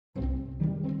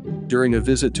During a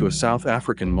visit to a South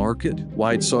African market,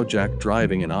 Wide saw Jack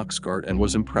driving an ox cart and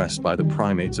was impressed by the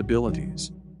primate's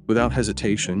abilities. Without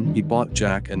hesitation, he bought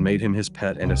Jack and made him his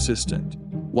pet and assistant.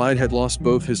 Wide had lost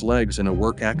both his legs in a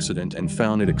work accident and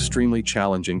found it extremely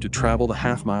challenging to travel the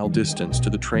half-mile distance to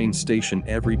the train station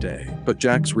every day. But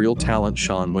Jack's real talent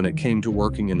shone when it came to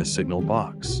working in the signal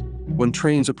box. When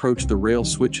trains approached the rail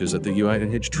switches at the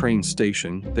Uitenhage train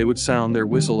station, they would sound their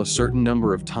whistle a certain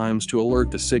number of times to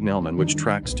alert the signalman which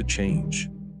tracks to change.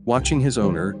 Watching his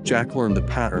owner, Jack learned the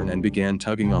pattern and began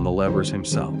tugging on the levers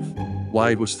himself.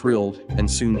 Wide was thrilled,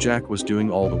 and soon Jack was doing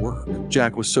all the work.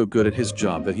 Jack was so good at his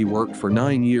job that he worked for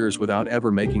 9 years without ever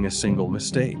making a single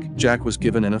mistake. Jack was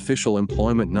given an official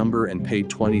employment number and paid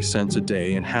 20 cents a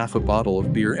day and half a bottle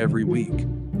of beer every week.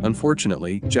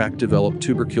 Unfortunately, Jack developed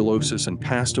tuberculosis and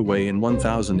passed away in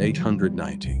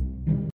 1890.